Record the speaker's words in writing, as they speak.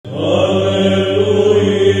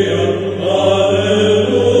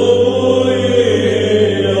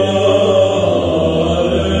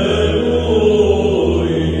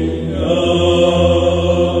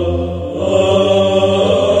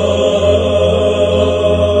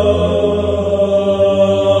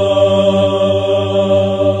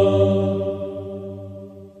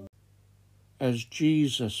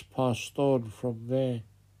Jesus passed on from there,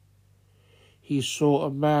 he saw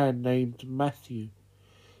a man named Matthew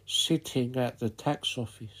sitting at the tax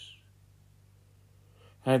office,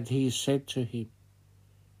 and he said to him,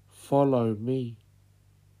 "Follow me."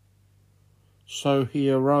 So he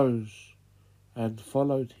arose and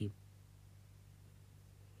followed him.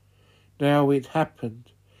 Now it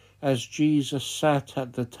happened, as Jesus sat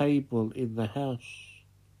at the table in the house,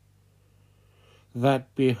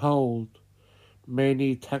 that behold,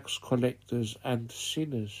 many tax collectors and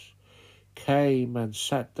sinners came and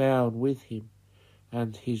sat down with him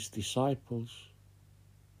and his disciples.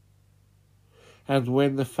 And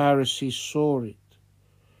when the Pharisees saw it,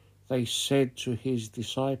 they said to his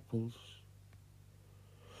disciples,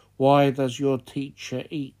 "Why does your teacher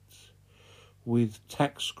eat with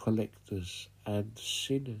tax collectors and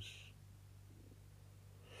sinners?"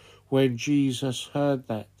 When Jesus heard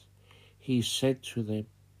that, he said to them,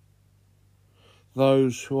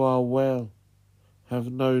 "Those who are well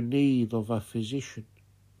have no need of a physician,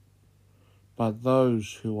 but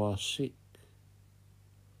those who are sick.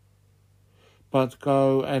 But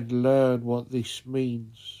go and learn what this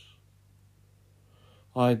means.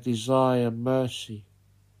 I desire mercy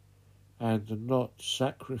and not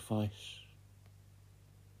sacrifice.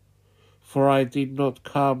 For I did not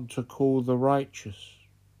come to call the righteous,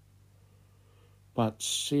 but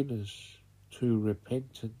sinners to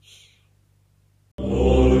repentance."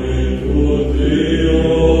 Glory to thee, O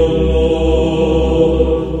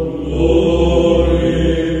Lord, glory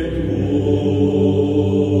to thee.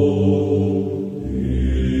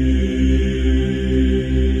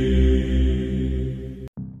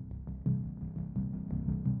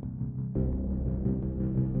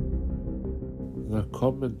 The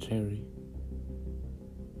Commentary.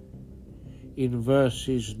 In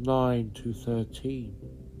verses 9 to 13,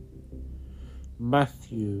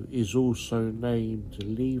 Matthew is also named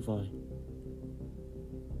Levi.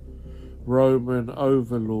 Roman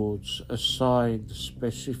overlords assigned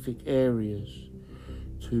specific areas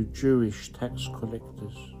to Jewish tax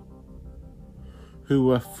collectors, who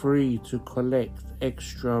were free to collect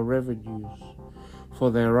extra revenues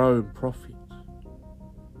for their own profit.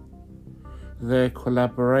 Their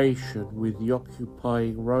collaboration with the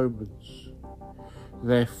occupying Romans,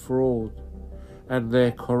 their fraud, and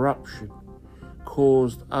their corruption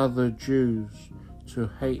caused other Jews to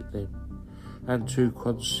hate them and to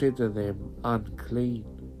consider them unclean.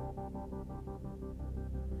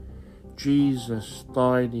 Jesus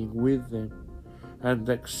dining with them and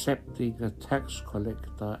accepting a tax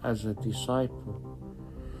collector as a disciple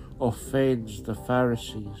offends the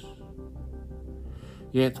Pharisees.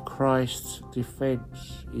 Yet Christ's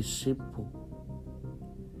defense is simple.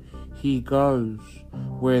 He goes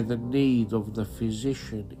where the need of the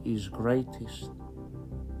physician is greatest.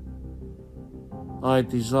 I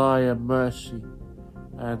desire mercy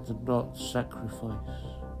and not sacrifice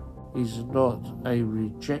is not a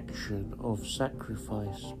rejection of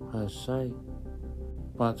sacrifice per se,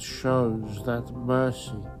 but shows that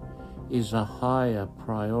mercy is a higher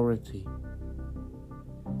priority.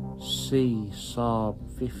 See Psalm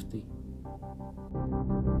 50.